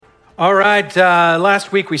All right,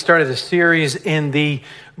 last week we started a series in the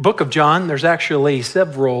book of John. There's actually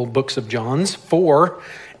several books of John's, 4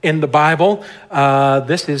 in the Bible.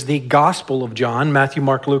 This is the Gospel of John, Matthew,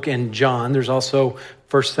 Mark, Luke, and John. There's also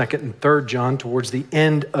 1st, 2nd, and 3rd John towards the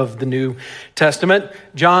end of the New Testament.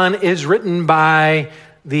 John is written by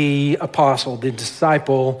the apostle, the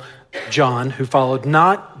disciple John, who followed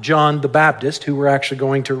not John the Baptist, who we're actually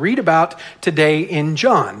going to read about today in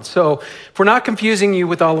John. So if we're not confusing you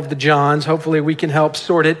with all of the Johns, hopefully we can help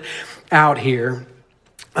sort it out here.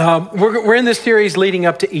 We're in this series leading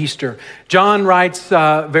up to Easter. John writes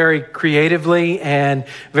very creatively and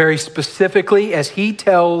very specifically as he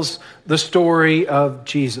tells the story of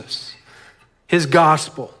Jesus, his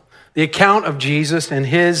gospel, the account of Jesus and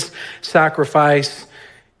his sacrifice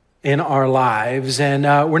in our lives. And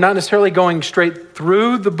we're not necessarily going straight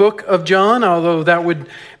through the book of John, although that would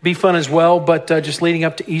be fun as well. But just leading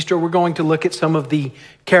up to Easter, we're going to look at some of the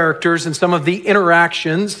characters and some of the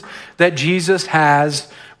interactions that Jesus has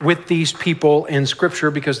with these people in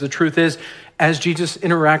Scripture, because the truth is, as Jesus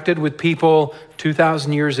interacted with people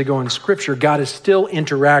 2,000 years ago in Scripture, God is still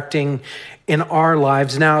interacting in our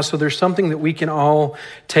lives now. So there's something that we can all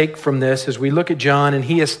take from this as we look at John. And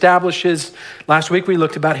he establishes, last week we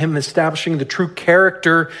looked about him establishing the true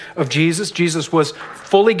character of Jesus. Jesus was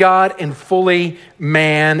fully God and fully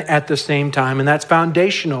man at the same time. And that's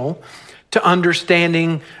foundational to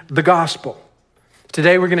understanding the gospel.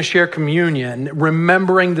 Today we're going to share communion,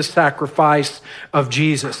 remembering the sacrifice of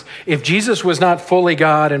Jesus. If Jesus was not fully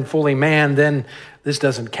God and fully man, then this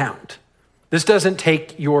doesn't count. This doesn't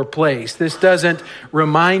take your place. This doesn't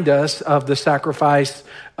remind us of the sacrifice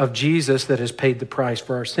of Jesus that has paid the price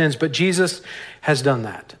for our sins. But Jesus has done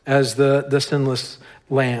that as the sinless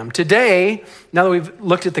Lamb. Today, now that we've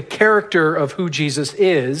looked at the character of who Jesus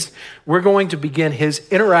is, we're going to begin his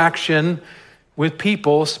interaction with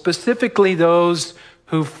people, specifically those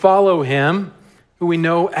who follow him, who we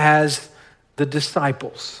know as the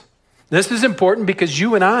disciples. This is important because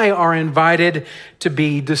you and I are invited to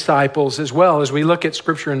be disciples as well. As we look at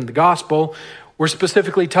Scripture and the gospel, we're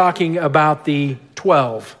specifically talking about the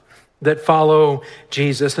 12 that follow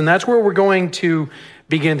Jesus. And that's where we're going to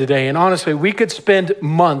begin today. And honestly, we could spend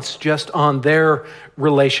months just on their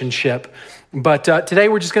relationship. But today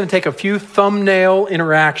we're just going to take a few thumbnail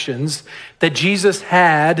interactions that Jesus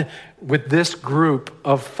had with this group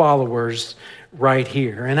of followers right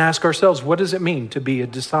here and ask ourselves, what does it mean to be a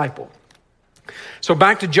disciple? So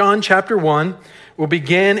back to John chapter 1, we'll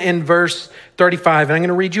begin in verse 35. And I'm going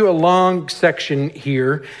to read you a long section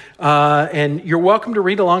here. And you're welcome to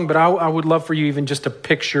read along, but I would love for you even just to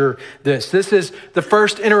picture this. This is the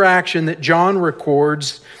first interaction that John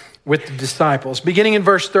records with the disciples. Beginning in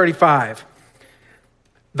verse 35.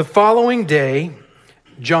 The following day,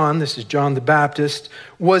 John, this is John the Baptist,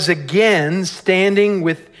 was again standing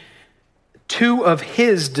with 2 of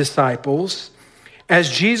his disciples. As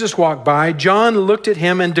Jesus walked by, John looked at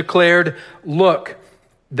him and declared, "Look,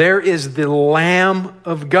 there is the Lamb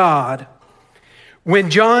of God." When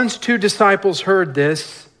John's 2 disciples heard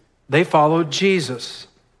this, they followed Jesus.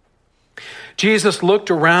 Jesus looked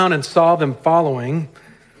around and saw them following.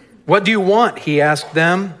 "What do you want?" he asked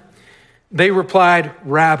them. They replied,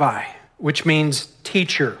 "Rabbi," which means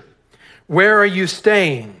teacher. "Where are you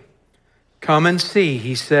staying?" "Come and see,"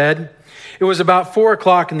 he said. It was about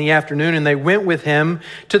 4:00 in the afternoon, and they went with him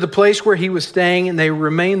to the place where he was staying, and they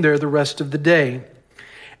remained there the rest of the day.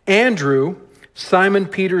 Andrew, Simon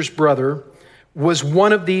Peter's brother, was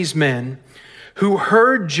one of these men who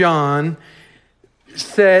heard what John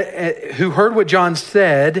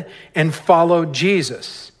said and followed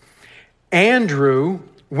Jesus. Andrew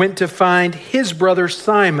went to find his brother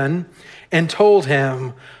Simon and told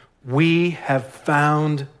him, "We have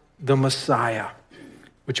found the Messiah,"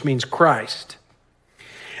 which means Christ.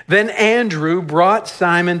 Then Andrew brought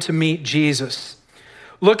Simon to meet Jesus.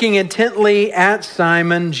 Looking intently at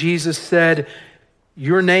Simon, Jesus said,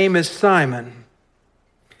 "Your name is Simon,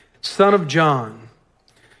 son of John,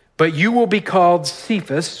 but you will be called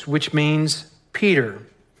Cephas," which means Peter.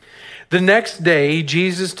 The next day,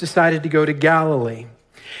 Jesus decided to go to Galilee.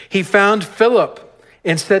 He found Philip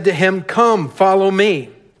and said to him, "Come, follow me."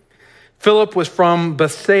 Philip was from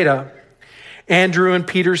Bethsaida, Andrew and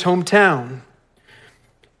Peter's hometown.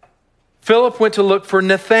 Philip went to look for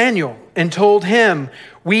Nathanael and told him,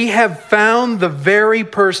 "We have found the very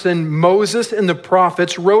person Moses and the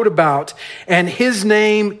prophets wrote about, and his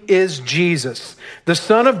name is Jesus, the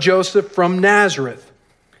son of Joseph from Nazareth."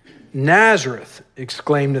 "Nazareth,"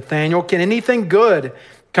 exclaimed Nathanael, "can anything good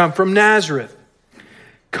come from Nazareth?"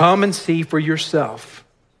 "Come and see for yourself,"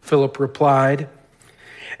 Philip replied.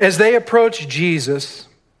 As they approached Jesus,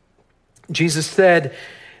 Jesus said,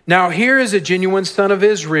 "Now here is a genuine son of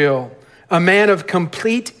Israel, a man of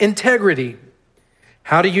complete integrity."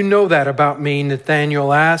 "How do you know that about me?"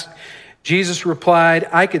 Nathanael asked. Jesus replied,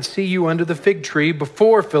 "I could see you under the fig tree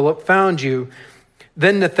before Philip found you."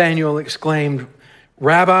 Then Nathanael exclaimed,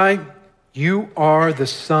 "Rabbi, you are the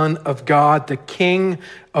Son of God, the King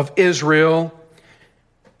of Israel."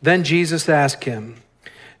 Then Jesus asked him,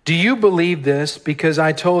 "Do you believe this because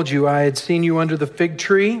I told you I had seen you under the fig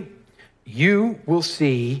tree? You will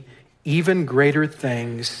see even greater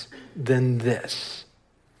things than this."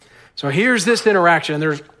 So here's this interaction.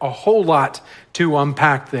 There's a whole lot to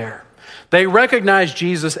unpack there. They recognize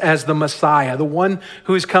Jesus as the Messiah, the one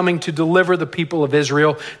who is coming to deliver the people of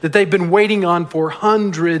Israel that they've been waiting on for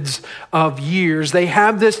hundreds of years. They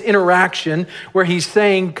have this interaction where he's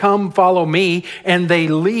saying, "Come follow me," and they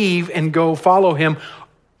leave and go follow him.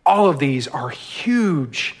 All of these are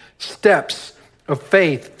huge steps of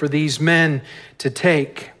faith for these men to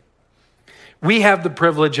take. We have the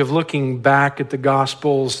privilege of looking back at the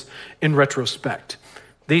Gospels in retrospect.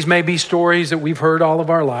 These may be stories that we've heard all of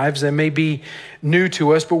our lives. They may be new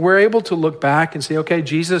to us, but we're able to look back and say, okay,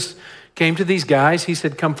 Jesus came to these guys. He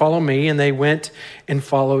said, "Come follow me," and they went and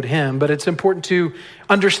followed him. But it's important to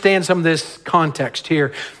understand some of this context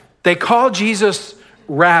here. They call Jesus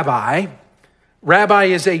Rabbi. Rabbi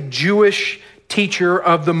is a Jewish teacher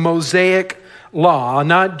of the Mosaic law,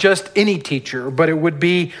 not just any teacher, but it would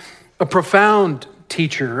be a profound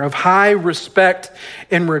teacher of high respect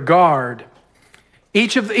and regard.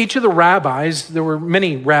 Each of the rabbis, there were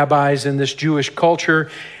many rabbis in this Jewish culture,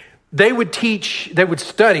 they would study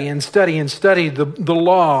the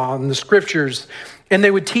law and the scriptures, and they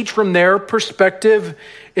would teach from their perspective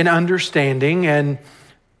and understanding, and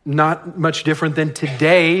not much different than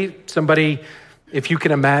today. Somebody, if you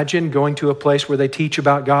can imagine, going to a place where they teach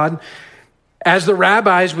about God. As the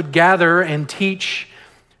rabbis would gather and teach,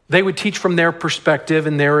 they would teach from their perspective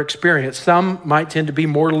and their experience. Some might tend to be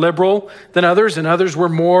more liberal than others, and others were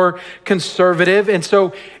more conservative. And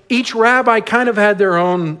so each rabbi kind of had their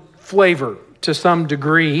own flavor to some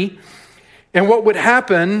degree. And what would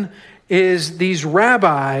happen is these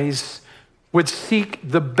rabbis would seek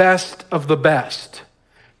the best of the best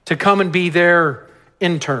to come and be their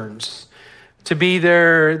interns, to be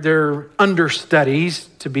their understudies,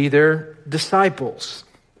 to be their disciples.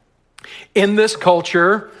 In this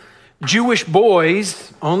culture, Jewish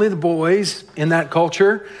boys, only the boys in that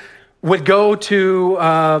culture, would go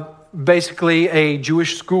to basically a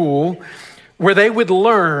Jewish school where they would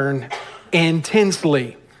learn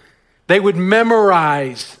intensely. They would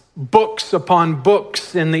memorize books upon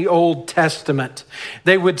books in the Old Testament.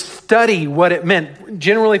 They would study what it meant,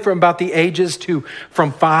 generally from about the ages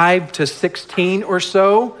from 5 to 16 or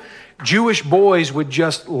so. Jewish boys would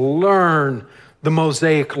just learn the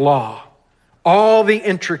Mosaic law, all the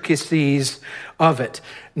intricacies of it.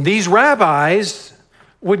 These rabbis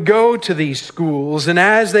would go to these schools, and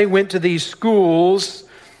as they went to these schools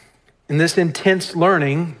in this intense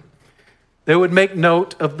learning, they would make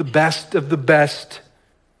note of the best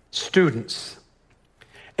students.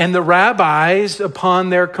 And the rabbis, upon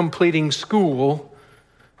their completing school,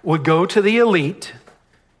 would go to the elite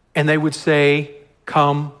and they would say,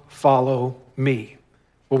 "Come follow me."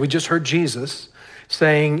 Well, we just heard Jesus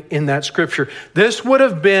saying in that scripture. This would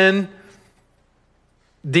have been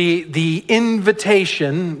the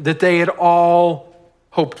invitation that they had all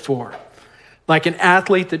hoped for. Like an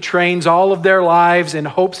athlete that trains all of their lives and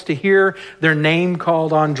hopes to hear their name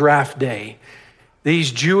called on draft day.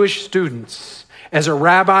 These Jewish students, as a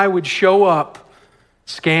rabbi would show up,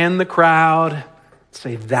 scan the crowd,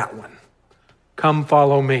 say, "That one, come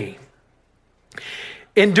follow me."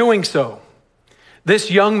 In doing so,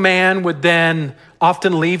 this young man would then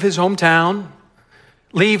often leave his hometown,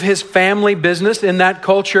 leave his family business. In that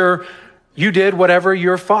culture, you did whatever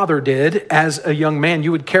your father did as a young man.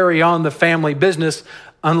 You would carry on the family business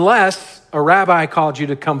unless a rabbi called you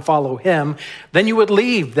to come follow him. Then you would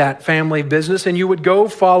leave that family business and you would go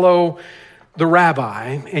follow the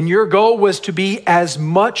rabbi. And your goal was to be as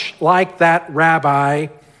much like that rabbi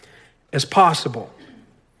as possible.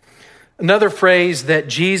 Another phrase that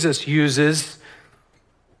Jesus uses,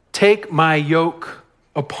 "Take my yoke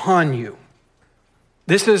upon you."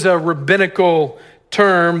 This is a rabbinical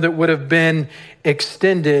term that would have been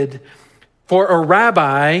extended for a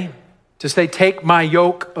rabbi to say, "Take my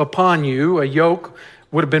yoke upon you." A yoke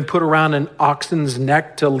would have been put around an oxen's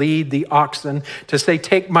neck to lead the oxen. To say,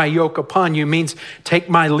 "Take my yoke upon you" means take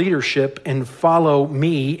my leadership and follow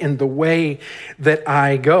me in the way that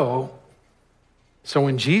I go. So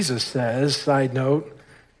when Jesus says, side note,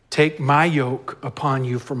 "Take my yoke upon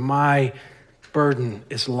you, for my burden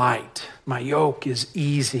is light. My yoke is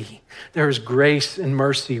easy. There is grace and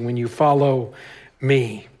mercy when you follow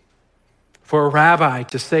me. For a rabbi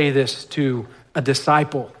to say this to a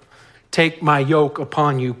disciple, take my yoke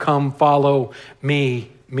upon you, come follow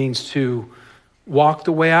me, means to walk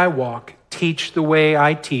the way I walk, teach the way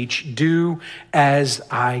I teach, do as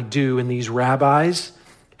I do. And these rabbis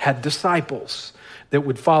had disciples that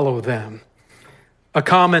would follow them. A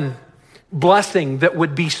common blessing that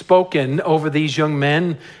would be spoken over these young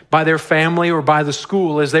men by their family or by the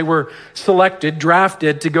school as they were selected,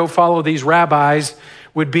 drafted to go follow these rabbis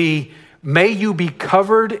would be, may you be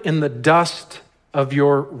covered in the dust of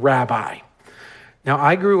your rabbi. Now,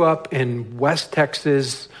 I grew up in West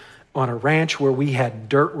Texas on a ranch where we had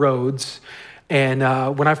dirt roads. And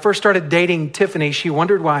when I first started dating Tiffany, she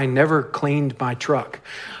wondered why I never cleaned my truck.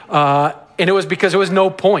 And it was because there was no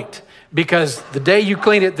point. Because the day you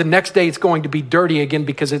clean it, the next day it's going to be dirty again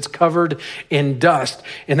because it's covered in dust.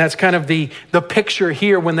 And that's kind of the picture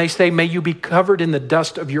here when they say, may you be covered in the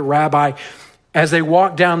dust of your rabbi. As they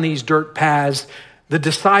walk down these dirt paths, the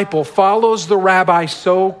disciple follows the rabbi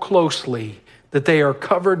so closely that they are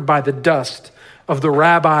covered by the dust of the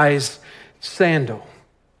rabbi's sandal.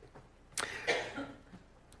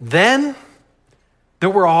 Then there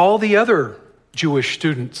were all the other Jewish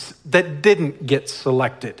students that didn't get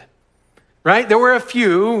selected. Right? There were a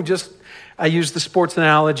few, I used the sports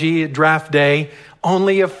analogy at draft day,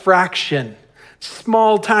 only a fraction,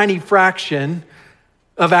 small, tiny fraction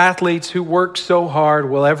of athletes who work so hard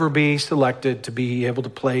will ever be selected to be able to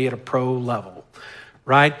play at a pro level.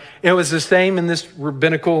 Right? It was the same in this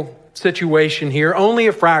rabbinical situation here. Only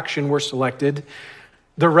a fraction were selected.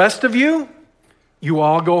 The rest of you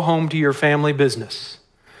all go home to your family business.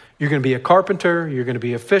 You're going to be a carpenter, you're going to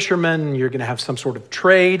be a fisherman, you're going to have some sort of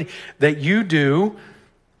trade that you do,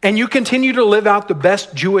 and you continue to live out the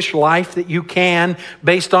best Jewish life that you can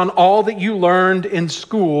based on all that you learned in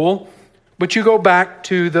school, but you go back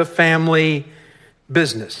to the family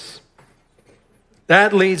business.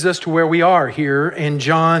 That leads us to where we are here in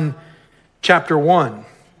John chapter 1.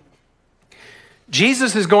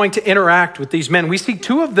 Jesus is going to interact with these men. We see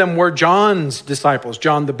two of them were John's disciples,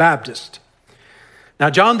 John the Baptist. Now,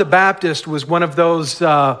 John the Baptist was one of those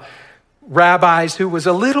rabbis who was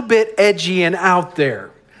a little bit edgy and out there.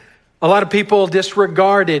 A lot of people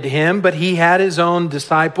disregarded him, but he had his own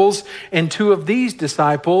disciples, and two of these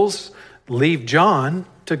disciples leave John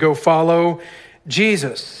to go follow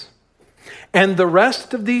Jesus. And the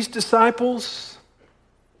rest of these disciples,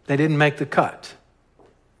 they didn't make the cut.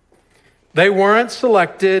 They weren't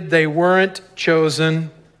selected. They weren't chosen.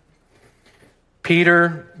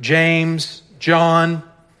 Peter, James, John,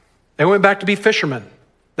 they went back to be fishermen.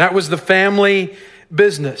 That was the family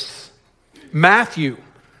business. Matthew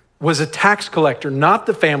was a tax collector, not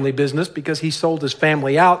the family business, because he sold his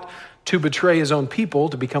family out to betray his own people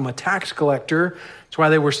to become a tax collector. That's why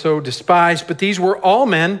they were so despised. But these were all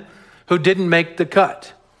men who didn't make the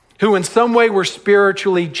cut, who in some way were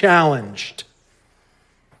spiritually challenged.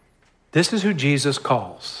 This is who Jesus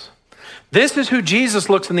calls. This is who Jesus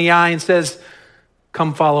looks in the eye and says,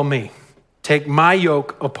 come follow me. Take my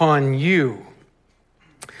yoke upon you.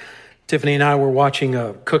 Tiffany and I were watching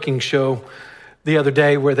a cooking show the other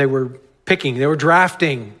day where they were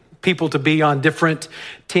drafting people to be on different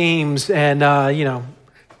teams and,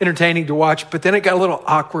 entertaining to watch. But then it got a little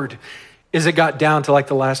awkward as it got down to like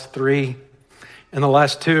the last three and the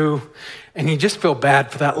last two. And you just feel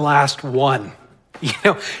bad for that last one.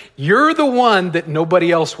 You're the one that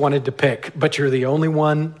nobody else wanted to pick, but you're the only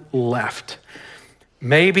one left.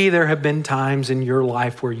 Maybe there have been times in your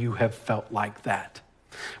life where you have felt like that.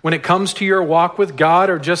 When it comes to your walk with God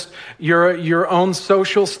or just your own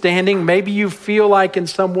social standing, maybe you feel like in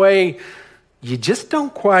some way you just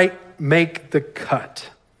don't quite make the cut.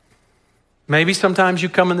 Maybe sometimes you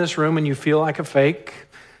come in this room and you feel like a fake.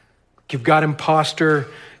 You've got imposter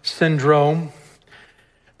syndrome,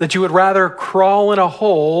 that you would rather crawl in a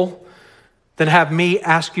hole than have me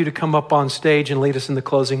ask you to come up on stage and lead us in the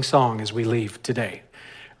closing song as we leave today.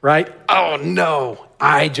 Right? Oh no,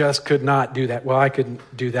 I just could not do that. Well, I couldn't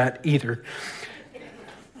do that either.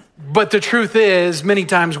 But the truth is, many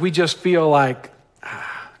times we just feel like,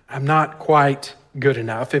 I'm not quite good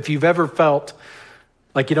enough. If you've ever felt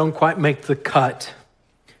like you don't quite make the cut,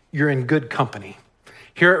 you're in good company.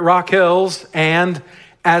 Here at Rock Hills and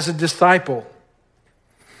as a disciple,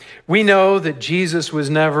 we know that Jesus was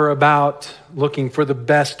never about looking for the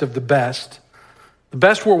best of the best. The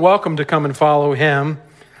best were welcome to come and follow him.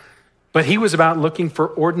 But he was about looking for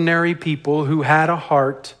ordinary people who had a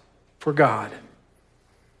heart for God.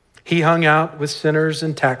 He hung out with sinners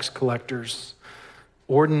and tax collectors,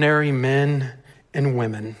 ordinary men and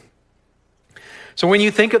women. So when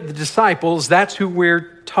you think of the disciples, that's who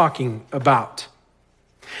we're talking about.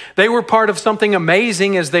 They were part of something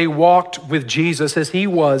amazing as they walked with Jesus, as he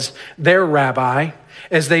was their rabbi,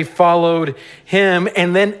 as they followed him.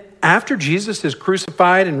 And then after Jesus is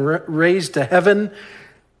crucified and raised to heaven,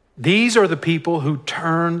 these are the people who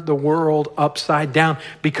turned the world upside down.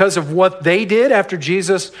 Because of what they did after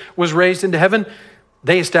Jesus was raised into heaven,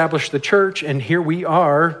 they established the church, and here we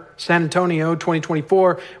are, San Antonio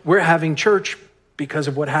 2024, we're having church because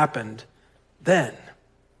of what happened then.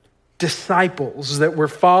 Disciples that were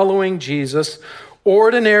following Jesus,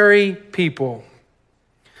 ordinary people.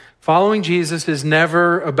 Following Jesus is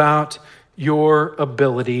never about your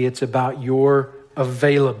ability, it's about your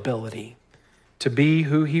availability to be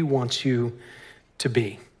who he wants you to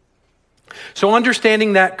be. So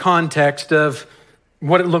understanding that context of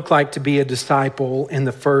what it looked like to be a disciple in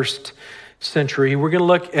the first century, we're going to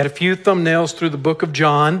look at a few thumbnails through the book of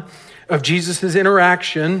John of Jesus'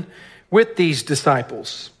 interaction with these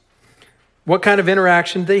disciples. What kind of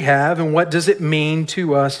interaction they have, and what does it mean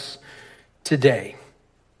to us today?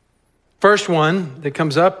 First one that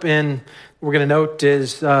comes up in, we're going to note,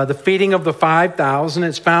 is the feeding of the 5,000.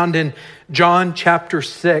 It's found in John chapter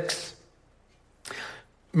 6.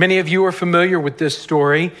 Many of you are familiar with this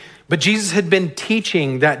story, but Jesus had been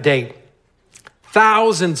teaching that day.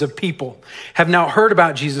 Thousands of people have now heard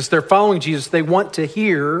about Jesus. They're following Jesus. They want to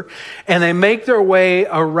hear, and they make their way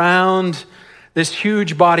around this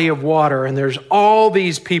huge body of water, and there's all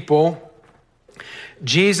these people.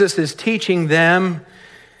 Jesus is teaching them,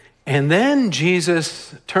 and then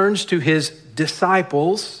Jesus turns to his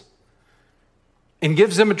disciples and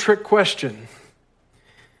gives them a trick question.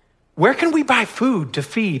 Where can we buy food to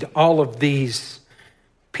feed all of these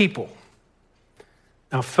people?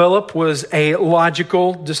 Now, Philip was a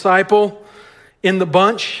logical disciple in the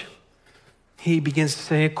bunch. He begins to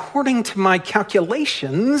say, according to my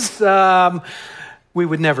calculations, we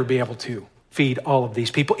would never be able to feed all of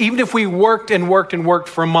these people. Even if we worked and worked and worked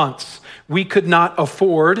for months, we could not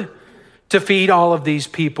afford to feed all of these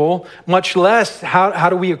people, much less how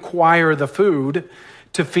do we acquire the food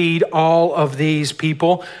to feed all of these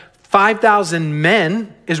people. 5,000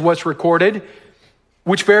 men is what's recorded,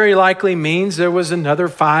 which very likely means there was another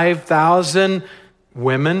 5,000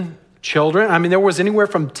 women, children. I mean, there was anywhere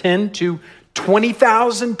from 10 to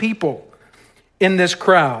 20,000 people in this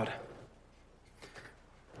crowd.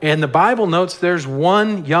 And the Bible notes there's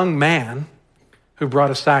one young man who brought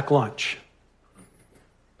a sack lunch.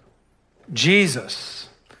 Jesus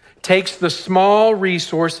takes the small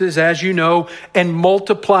resources, as you know, and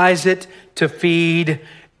multiplies it to feed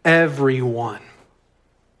everyone.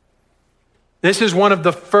 This is one of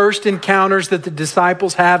the first encounters that the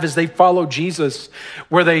disciples have as they follow Jesus,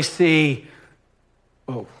 where they see,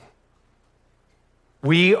 oh,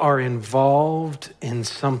 we are involved in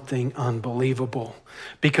something unbelievable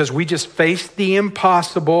because we just faced the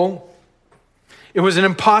impossible. It was an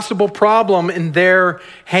impossible problem in their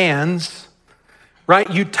hands, right?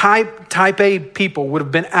 You type A people would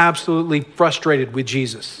have been absolutely frustrated with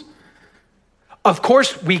Jesus. Of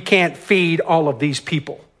course, we can't feed all of these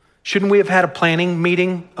people. Shouldn't we have had a planning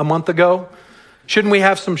meeting a month ago? Shouldn't we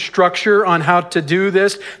have some structure on how to do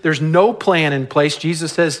this? There's no plan in place.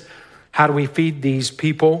 Jesus says, how do we feed these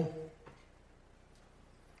people?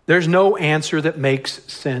 There's no answer that makes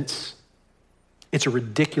sense. It's a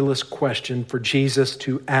ridiculous question for Jesus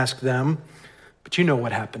to ask them, but you know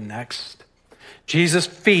what happened next. Jesus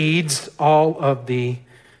feeds all of the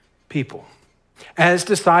people. As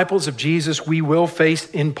disciples of Jesus, we will face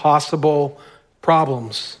impossible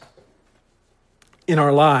problems in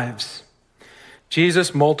our lives.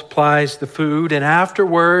 Jesus multiplies the food, and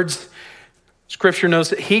afterwards, Scripture knows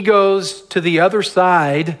that he goes to the other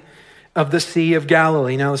side of the Sea of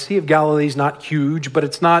Galilee. Now, the Sea of Galilee is not huge, but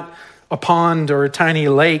it's not a pond or a tiny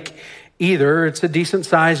lake either. It's a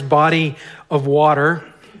decent-sized body of water.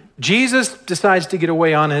 Jesus decides to get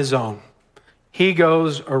away on his own. He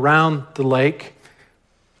goes around the lake.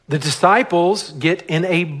 The disciples get in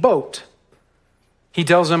a boat. He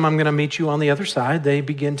tells them, I'm going to meet you on the other side. They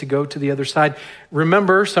begin to go to the other side.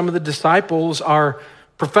 Remember, some of the disciples are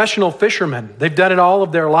professional fishermen. They've done it all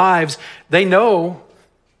of their lives. They know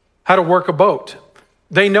how to work a boat.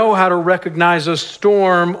 They know how to recognize a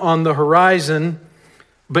storm on the horizon,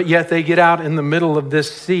 but yet they get out in the middle of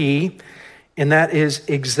this sea, and that is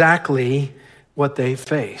exactly what they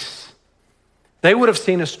face. They would have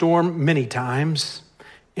seen a storm many times,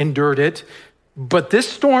 endured it, but this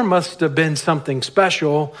storm must have been something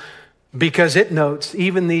special because it notes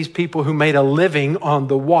even these people who made a living on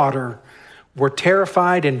the water were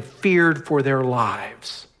terrified and feared for their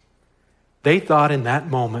lives. They thought in that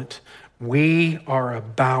moment, we are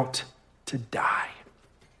about to die.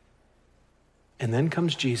 And then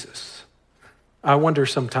comes Jesus. I wonder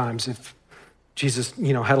sometimes if Jesus,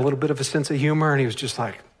 had a little bit of a sense of humor and he was just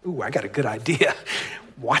like, ooh, I got a good idea.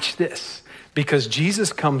 Watch this. Because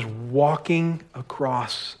Jesus comes walking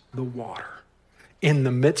across the water in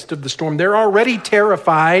the midst of the storm. They're already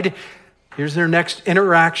terrified. Here's their next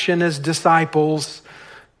interaction as disciples.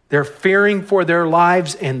 They're fearing for their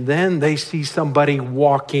lives, and then they see somebody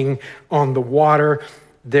walking on the water.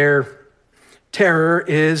 Their terror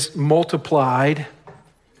is multiplied.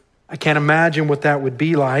 I can't imagine what that would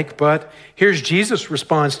be like, but here's Jesus'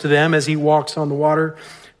 response to them as he walks on the water.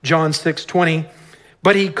 John 6:20.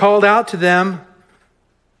 But he called out to them,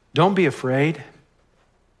 don't be afraid.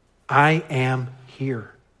 I am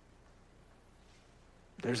here.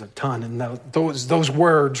 There's a ton in those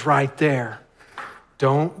words right there.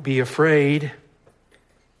 Don't be afraid.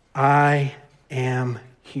 I am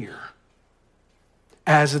here.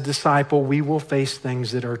 As a disciple, we will face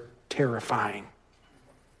things that are terrifying.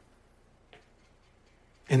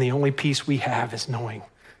 And the only peace we have is knowing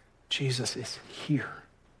Jesus is here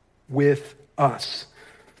with us.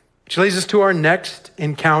 Which leads us to our next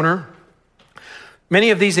encounter.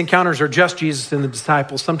 Many of these encounters are just Jesus and the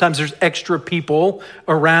disciples. Sometimes there's extra people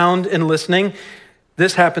around and listening.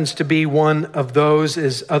 This happens to be one of those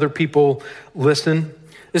as other people listen.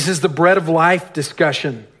 This is the bread of life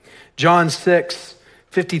discussion. John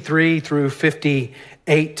 6:53 through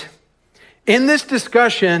 58. In this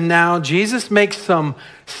discussion now, Jesus makes some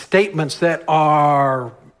statements that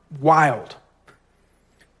are wild.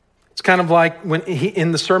 It's kind of like when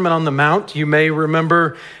in the Sermon on the Mount, you may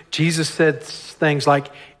remember Jesus said things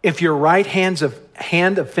like, if your right hand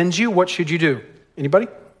offends you, what should you do? Anybody?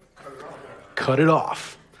 Cut it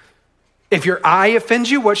off. If your eye offends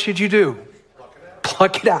you, what should you do?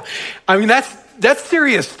 Pluck it out. I mean, that's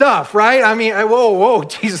serious stuff, right? I mean, whoa,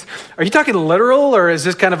 Jesus. Are you talking literal, or is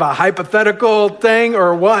this kind of a hypothetical thing,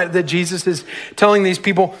 or what that Jesus is telling these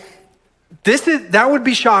people? That would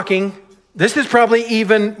be shocking. This is probably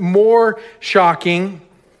even more shocking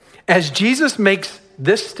as Jesus makes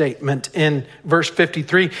this statement in verse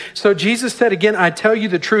 53. So Jesus said again, I tell you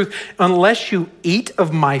the truth, unless you eat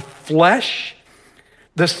of my flesh,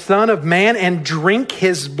 the Son of Man, and drink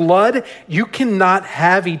his blood, you cannot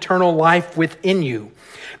have eternal life within you.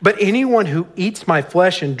 But anyone who eats my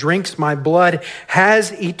flesh and drinks my blood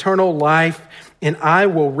has eternal life, and I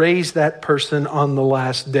will raise that person on the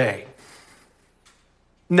last day.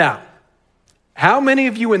 Now, how many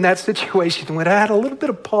of you in that situation would have had a little bit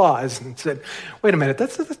of pause and said, wait a minute,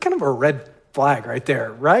 that's kind of a red flag right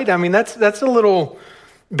there, right? I mean, that's a little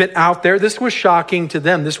bit out there. This was shocking to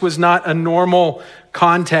them. This was not a normal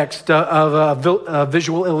context of a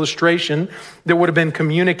visual illustration that would have been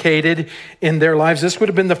communicated in their lives. This would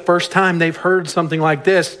have been the first time they've heard something like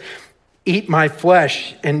this: eat my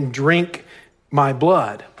flesh and drink my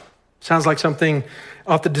blood. Sounds like something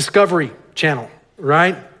off the Discovery Channel,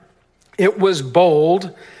 right? It was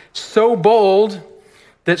bold, so bold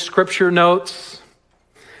that Scripture notes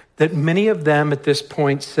that many of them at this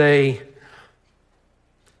point say,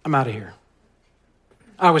 I'm out of here.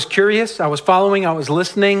 I was curious, I was following, I was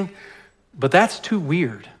listening, but that's too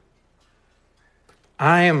weird.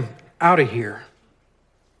 I am out of here.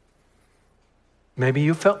 Maybe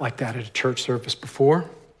you felt like that at a church service before.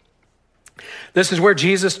 This is where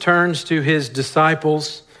Jesus turns to his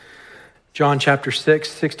disciples. John chapter 6,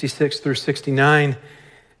 66 through 69.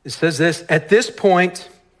 It says this, at this point,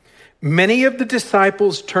 many of the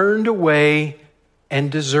disciples turned away and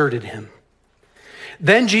deserted him.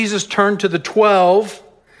 Then Jesus turned to the 12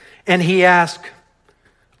 and he asked,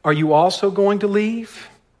 are you also going to leave?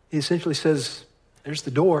 He essentially says, there's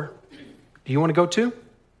the door. Do you want to go too?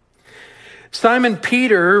 Simon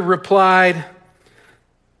Peter replied,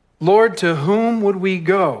 Lord, to whom would we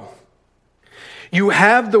go? You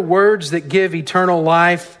have the words that give eternal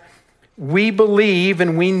life. We believe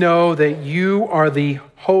and we know that you are the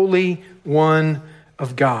Holy One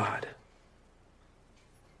of God.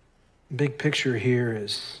 Big picture here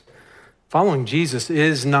is following Jesus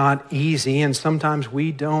is not easy, and sometimes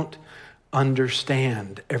we don't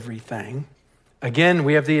understand everything. Again,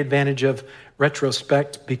 we have the advantage of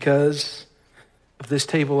retrospect because of this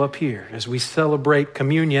table up here. As we celebrate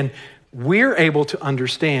communion, we're able to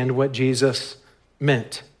understand what Jesus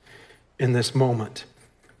meant in this moment.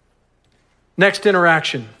 Next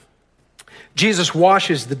interaction. Jesus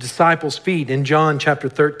washes the disciples' feet in John chapter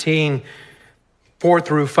 13, 4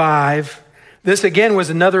 through 5. This again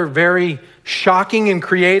was another very shocking and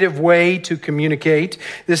creative way to communicate.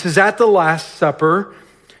 This is at the Last Supper.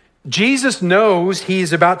 Jesus knows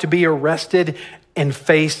he's about to be arrested and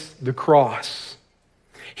face the cross.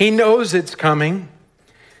 He knows it's coming,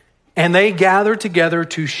 and they gather together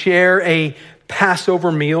to share a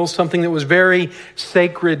Passover meal, something that was very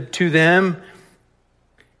sacred to them.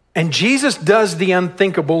 And Jesus does the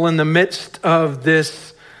unthinkable in the midst of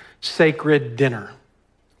this sacred dinner.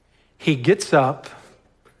 He gets up,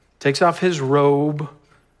 takes off his robe,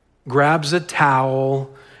 grabs a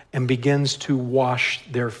towel, and begins to wash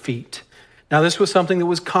their feet. Now, this was something that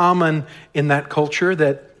was common in that culture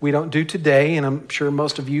that we don't do today, and I'm sure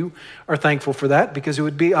most of you are thankful for that because it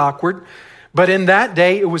would be awkward. But in that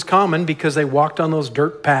day, it was common because they walked on those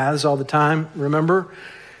dirt paths all the time, remember?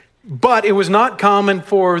 But it was not common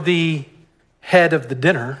for the head of the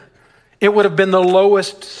dinner. It would have been the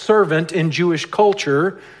lowest servant in Jewish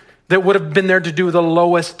culture that would have been there to do the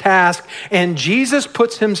lowest task. And Jesus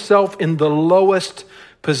puts himself in the lowest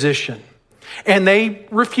position. And they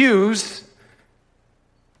refuse.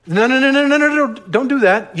 No, don't do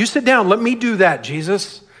that. You sit down. Let me do that,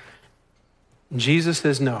 Jesus. And Jesus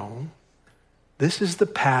says, no. This is the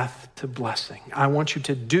path to blessing. I want you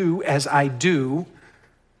to do as I do.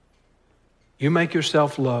 You make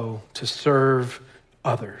yourself low to serve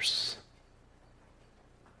others.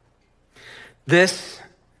 This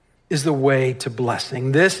is the way to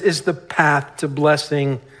blessing. This is the path to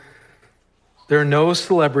blessing. There are no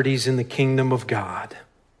celebrities in the kingdom of God.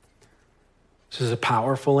 This is a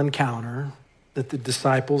powerful encounter that the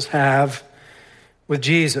disciples have with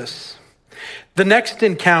Jesus. The next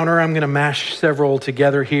encounter, I'm going to mash several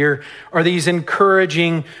together here, are these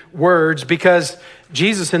encouraging words because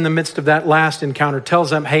Jesus, in the midst of that last encounter, tells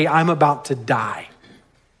them, hey, I'm about to die.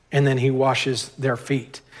 And then he washes their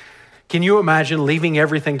feet. Can you imagine leaving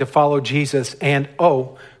everything to follow Jesus and,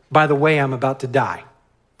 oh, by the way, I'm about to die?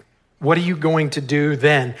 What are you going to do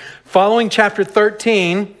then? Following chapter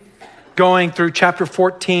 13, going through chapter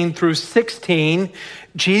 14 through 16,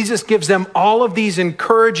 Jesus gives them all of these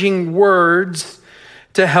encouraging words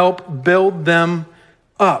to help build them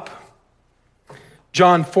up.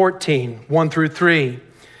 John 14, 1 through 3.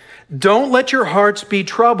 Don't let your hearts be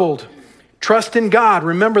troubled. Trust in God.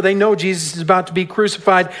 Remember, they know Jesus is about to be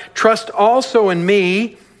crucified. Trust also in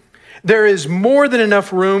me. There is more than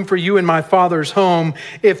enough room for you in my Father's home.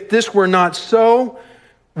 If this were not so,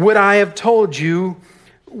 would I have told you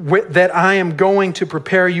that I am going to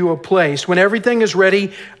prepare you a place? When everything is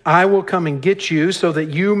ready, I will come and get you so that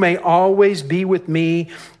you may always be with me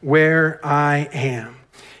where I am.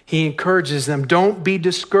 He encourages them, don't be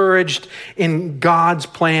discouraged in God's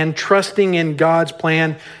plan, trusting in God's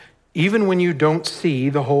plan, even when you don't see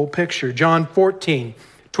the whole picture. John 14,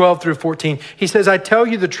 12 through 14. He says, I tell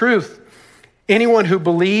you the truth. Anyone who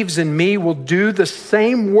believes in me will do the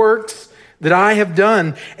same works that I have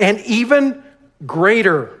done, and even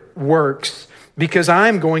greater works, because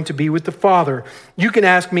I'm going to be with the Father. You can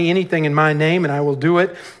ask me anything in my name, and I will do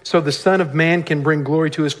it, so the Son of Man can bring glory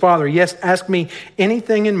to his Father. Yes, ask me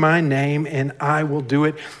anything in my name, and I will do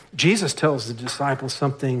it. Jesus tells the disciples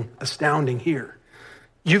something astounding here.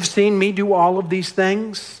 You've seen me do all of these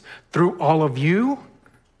things. Through all of you,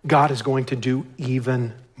 God is going to do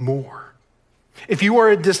even more. If you are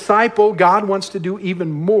a disciple, God wants to do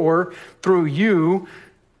even more through you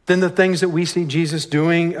than the things that we see Jesus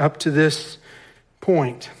doing up to this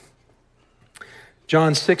point.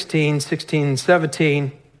 John 16,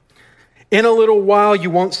 17. In a little while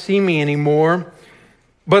you won't see me anymore,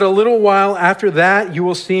 but a little while after that you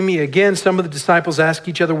will see me again. Some of the disciples ask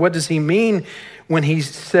each other, what does he mean when he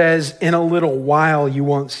says, in a little while you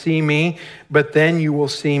won't see me, but then you will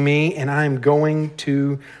see me, and I am going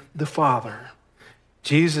to the Father.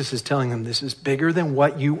 Jesus is telling them this is bigger than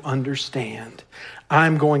what you understand.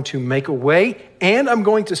 I'm going to make a way, and I'm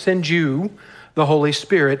going to send you the Holy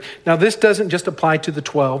Spirit. Now, this doesn't just apply to the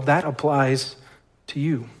 12. That applies to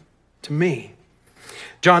you, to me.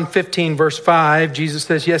 John 15, verse 5, Jesus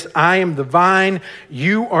says, yes, I am the vine,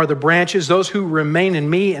 you are the branches. Those who remain in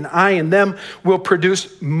me and I in them will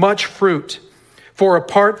produce much fruit. For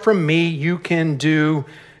apart from me, you can do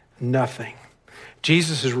nothing.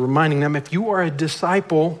 Jesus is reminding them, if you are a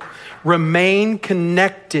disciple, remain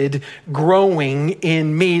connected, growing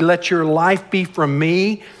in me. Let your life be from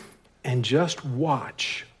me, and just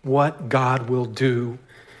watch what God will do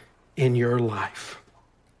in your life.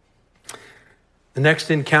 The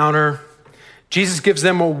next encounter, Jesus gives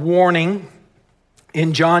them a warning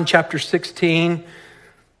in John chapter 16,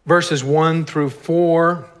 verses 1 through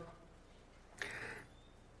 4. It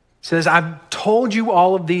says, I've told you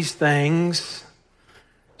all of these things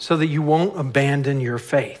so that you won't abandon your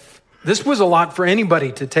faith. This was a lot for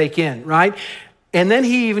anybody to take in, right? And then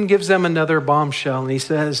he even gives them another bombshell, and he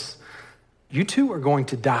says, you too are going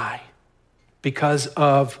to die because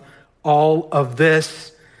of all of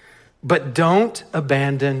this, but don't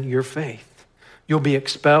abandon your faith. You'll be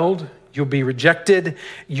expelled, you'll be rejected,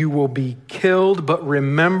 you will be killed, but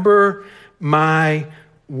remember my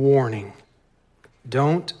warning.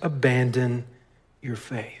 Don't abandon your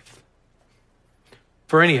faith.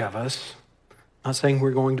 For any of us, I'm not saying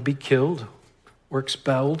we're going to be killed or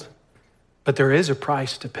expelled, but there is a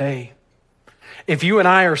price to pay. If you and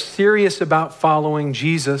I are serious about following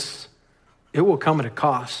Jesus, it will come at a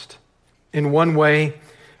cost in one way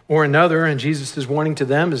or another, and Jesus' warning to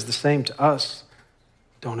them is the same to us.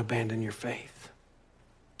 Don't abandon your faith.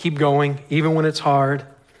 Keep going, even when it's hard.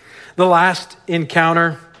 The last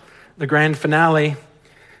encounter, the grand finale,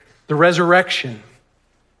 the resurrection.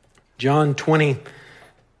 John 20,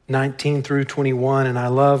 19 through 21, and I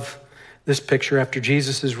love this picture. After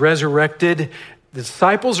Jesus is resurrected, the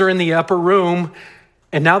disciples are in the upper room,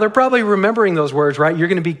 and now they're probably remembering those words, right? You're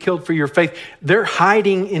going to be killed for your faith. They're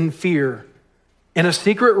hiding in fear in a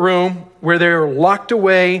secret room where they're locked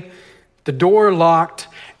away, the door locked,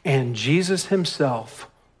 and Jesus himself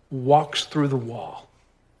walks through the wall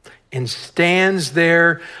and stands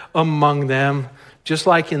there among them, just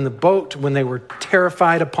like in the boat when they were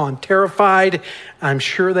terrified upon terrified. I'm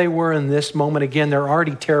sure they were in this moment. Again, they're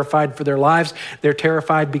already terrified for their lives. They're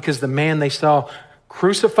terrified because the man they saw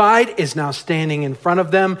crucified is now standing in front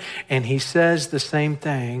of them, and he says the same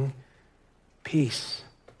thing, peace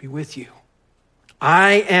be with you.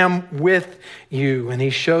 I am with you. And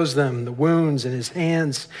he shows them the wounds in his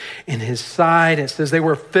hands, in his side. It says they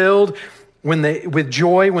were filled with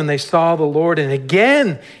joy when they saw the Lord. And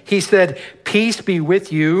again, he said, peace be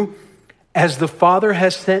with you. As the Father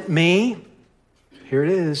has sent me, here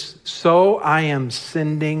it is, so I am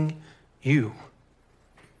sending you.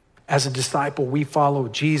 As a disciple, we follow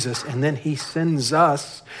Jesus, and then he sends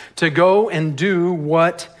us to go and do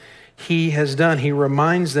what he has done. He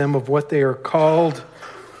reminds them of what they are called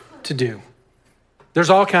to do. There's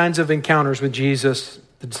all kinds of encounters with Jesus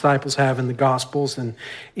the disciples have in the Gospels and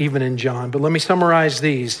even in John. But let me summarize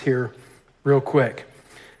these here real quick.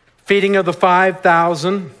 Feeding of the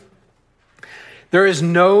 5,000. There is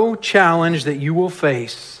no challenge that you will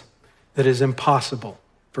face that is impossible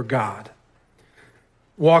for God.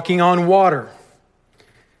 Walking on water.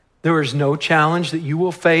 There is no challenge that you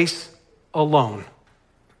will face alone.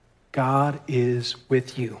 God is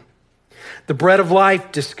with you. The bread of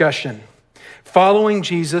life discussion. Following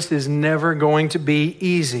Jesus is never going to be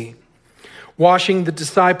easy. Washing the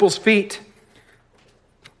disciples' feet.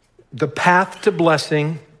 The path to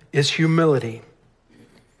blessing is humility.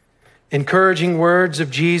 Encouraging words of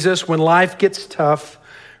Jesus. When life gets tough,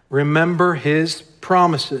 remember his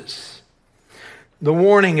promises. The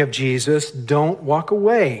warning of Jesus, don't walk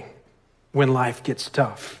away when life gets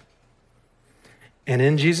tough. And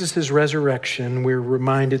in Jesus' resurrection, we're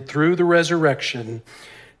reminded through the resurrection,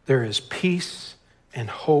 there is peace and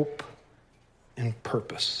hope and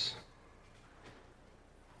purpose.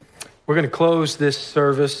 We're going to close this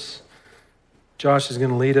service. Josh is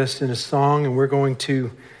going to lead us in a song, and we're going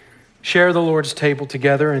to share the Lord's table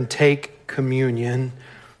together and take communion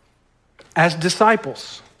as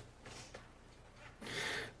disciples.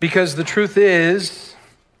 Because the truth is,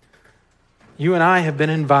 you and I have been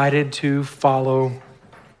invited to follow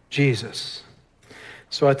Jesus.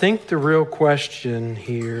 So I think the real question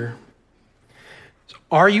here is,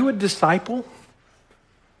 are you a disciple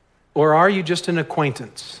or are you just an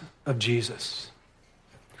acquaintance of Jesus?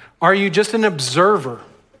 Are you just an observer,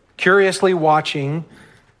 curiously watching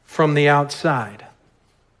from the outside?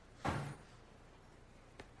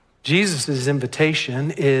 Jesus'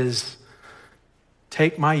 invitation is,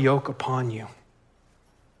 take my yoke upon you.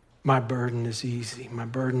 My burden is easy. My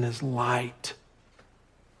burden is light.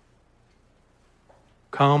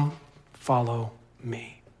 Come, follow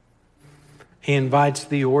me. He invites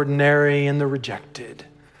the ordinary and the rejected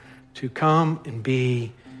to come and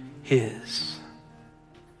be his.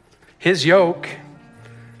 His yoke,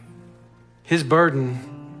 his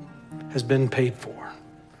burden has been paid for.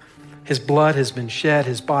 His blood has been shed,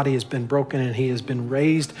 his body has been broken, and he has been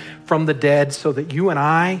raised from the dead so that you and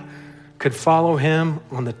I could follow him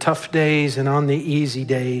on the tough days and on the easy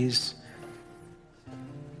days.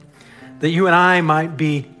 That you and I might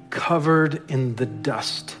be covered in the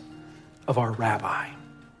dust of our rabbi.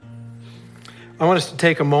 I want us to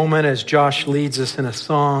take a moment as Josh leads us in a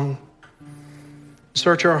song.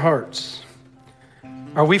 Search our hearts.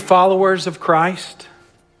 Are we followers of Christ?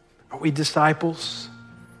 Are we disciples?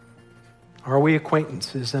 Are we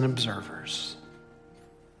acquaintances and observers?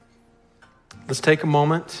 Let's take a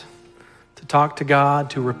moment to talk to God,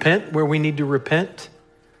 to repent where we need to repent,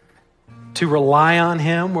 to rely on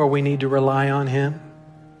Him where we need to rely on Him,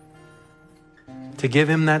 to give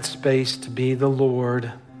Him that space to be the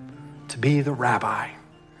Lord, to be the Rabbi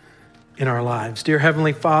in our lives. Dear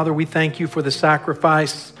Heavenly Father, we thank You for the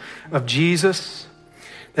sacrifice of Jesus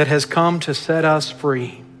that has come to set us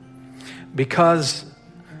free because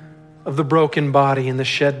of the broken body and the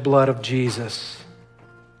shed blood of Jesus.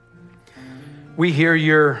 We hear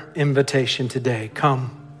Your invitation today.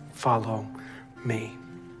 Come, follow me.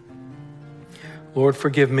 Lord,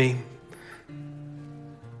 forgive me.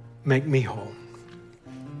 Make me whole.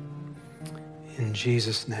 In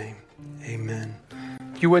Jesus' name, amen.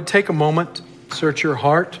 If you would take a moment, search your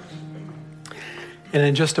heart. And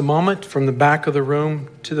in just a moment, from the back of the room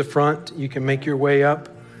to the front, you can make your way up,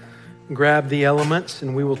 grab the elements,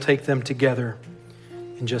 and we will take them together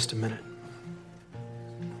in just a minute.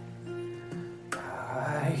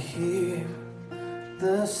 I hear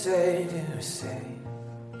the Savior say,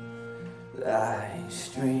 thy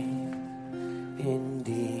strength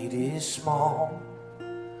indeed is small.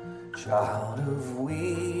 Child of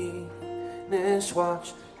weakness,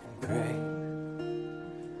 watch and pray.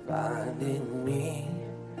 Find in me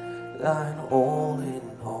thine all in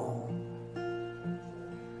all.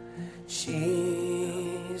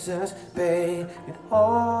 Jesus paid it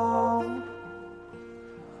all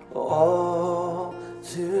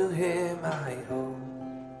to Him I owe.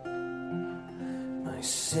 My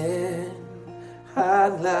sin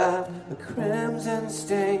had left a crimson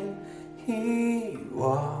stain. He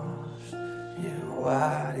washed it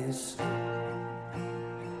white as snow.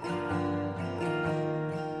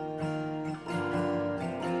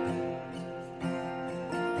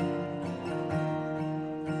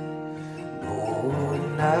 Lord,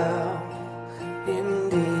 now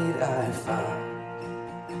indeed I find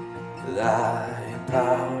thy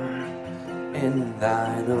power in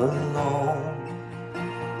thine alone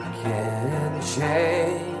can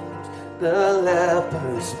change the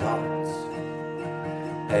leper's spots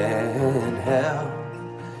and help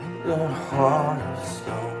the heart of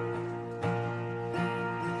stone.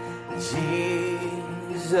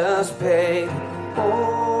 Jesus paid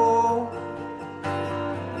all,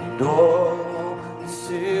 and all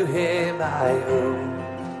to Him I owe.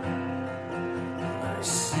 My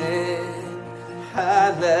sin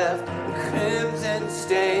had left a crimson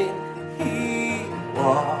stain. He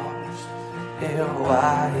washed it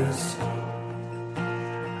white as snow.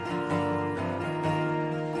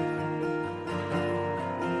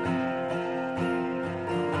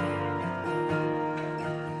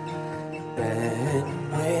 And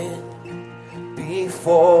when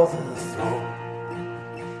before the throne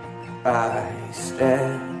I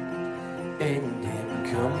stand in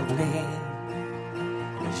incomplete,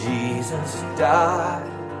 Jesus died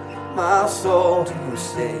my soul to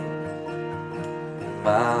save.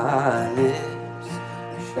 My lips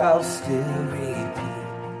shall still repeat,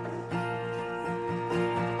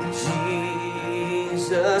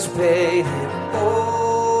 Jesus paid it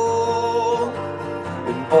all,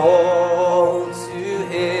 and all to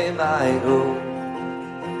Him I owe.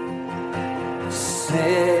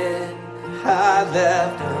 Sin had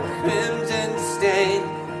left a crimson stain.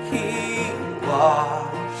 He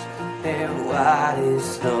washed it white as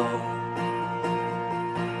snow.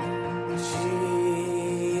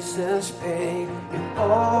 Jesus paid it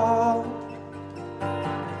all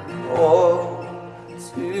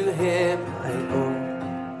to Him I owe.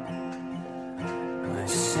 My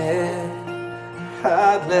sin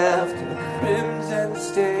had left a crimson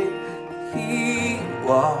stain. He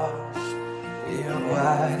washed it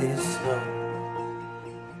white as snow.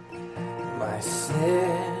 My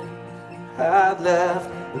sin had left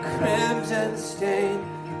a crimson stain.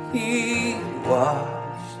 He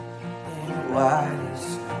washed it white as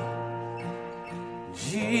snow.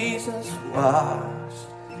 Jesus washed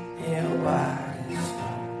it white as snow.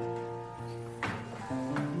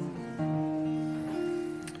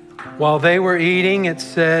 While they were eating, it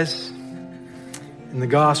says in the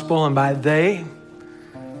gospel, and by they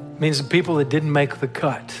means the people that didn't make the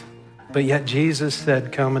cut, but yet Jesus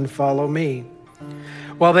said, come and follow me.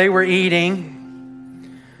 While they were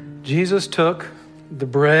eating, Jesus took the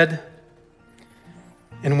bread,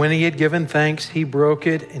 and when He had given thanks, He broke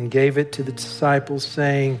it and gave it to the disciples,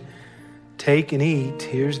 saying, take and eat.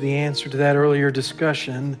 Here's the answer to that earlier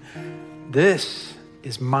discussion. This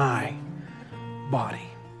is my body.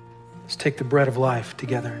 Let's take the bread of life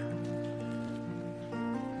together.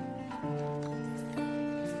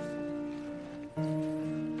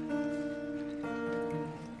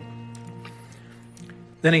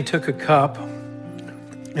 Then He took a cup,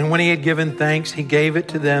 And when he had given thanks, he gave it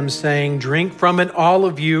to them, saying, "Drink from it, all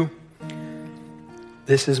of you.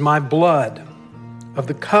 This is my blood of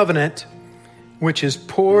the covenant, which is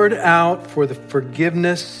poured out for the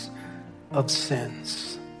forgiveness of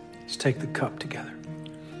sins." Let's take the cup together.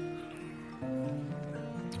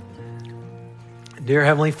 Dear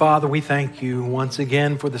Heavenly Father, we thank you once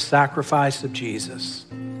again for the sacrifice of Jesus,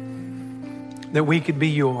 that we could be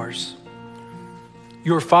yours,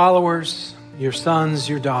 your followers, your sons,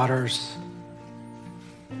 your daughters.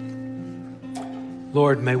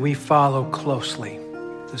 Lord, may we follow closely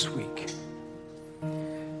this week.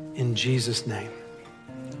 In Jesus' name,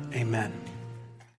 amen.